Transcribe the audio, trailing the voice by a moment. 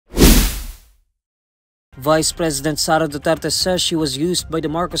Vice President Sara Duterte says she was used by the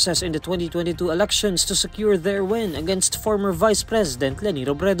Marcoses in the 2022 elections to secure their win against former Vice President Leni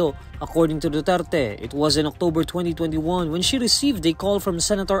Robredo. According to Duterte, it was in October 2021 when she received a call from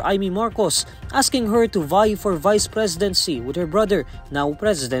Senator Marcos asking her to vie for vice presidency with her brother, now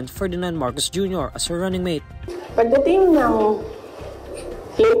President Ferdinand Marcos Jr. as her running mate. Pagdating ng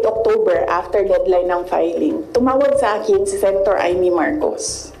late October, after deadline ng filing, tumawag sa akin si Senator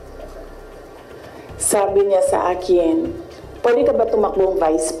Marcos. Sabi niya sa akin, pwede ka ba tumakbong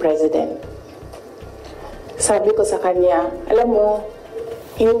Vice President? Sabi ko sa kanya, alam mo,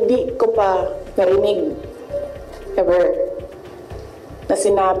 hindi ko pa narinig ever na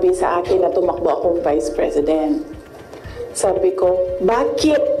sinabi sa akin na tumakbo akong Vice President. Sabi ko,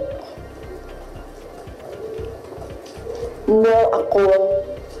 bakit mo ako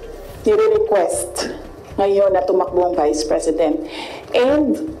nire-request ngayon na tumakbo ang Vice President?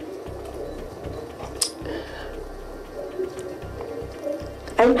 And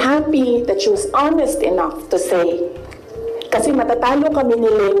I'm happy that she was honest enough to say, kasi matatalo kami ni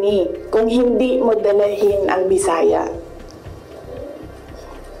Leni kung hindi mo dalahin ang Bisaya.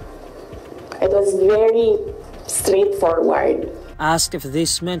 It was very straightforward. Asked if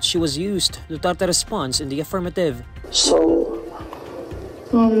this meant she was used, Duterte responds in the affirmative. So,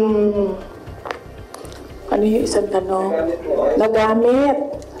 ano yung isang tanong?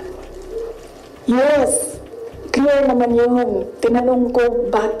 Nagamit. Yes. Clear naman yun. Tinanong ko,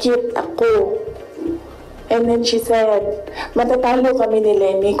 bakit ako? And then she said, matatalo kami ni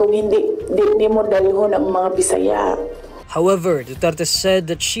Leni kung hindi mo dalhon ang mga Bisaya. However, Duterte said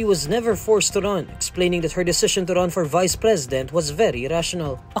that she was never forced to run, explaining that her decision to run for vice president was very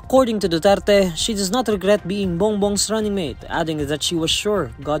rational. According to Duterte, she does not regret being Bongbong's running mate, adding that she was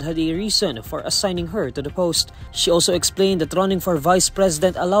sure God had a reason for assigning her to the post. She also explained that running for vice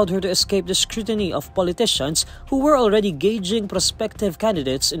president allowed her to escape the scrutiny of politicians who were already gauging prospective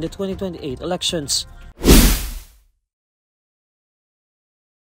candidates in the 2028 elections.